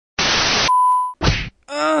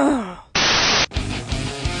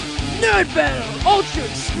Blood Battle Ultra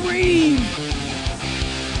Extreme!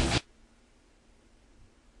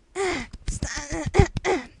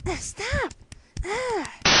 Stop!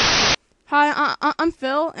 Hi, I'm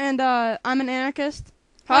Phil, and I'm an anarchist.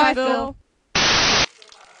 Hi, Phil.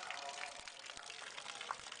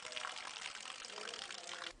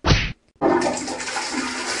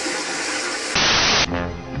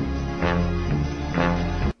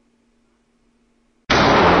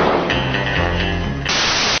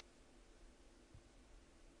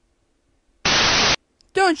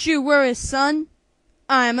 Don't you worry, son.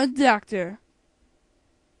 I'm a doctor.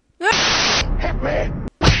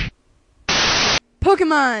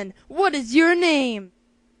 Pokemon, what is your name?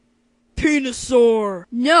 Penisaur.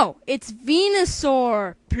 No, it's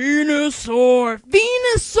Venusaur. Penisaur.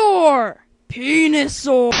 Venusaur!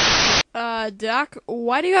 Penisaur! Doc,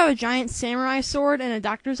 why do you have a giant samurai sword in a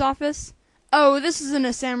doctor's office? Oh, this isn't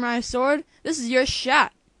a samurai sword. This is your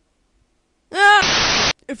shot.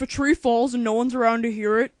 Ah! If a tree falls and no one's around to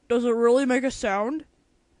hear it, does it really make a sound?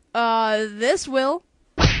 This will.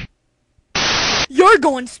 You're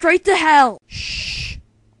going straight to hell! Shh.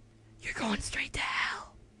 You're going straight to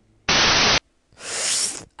hell.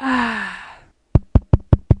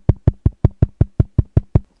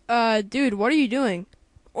 Dude, what are you doing?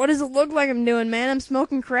 What does it look like I'm doing, man? I'm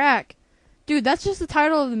smoking crack. Dude, that's just the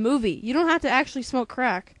title of the movie. You don't have to actually smoke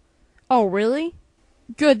crack. Oh, really?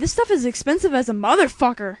 Good, this stuff is expensive as a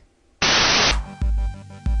motherfucker.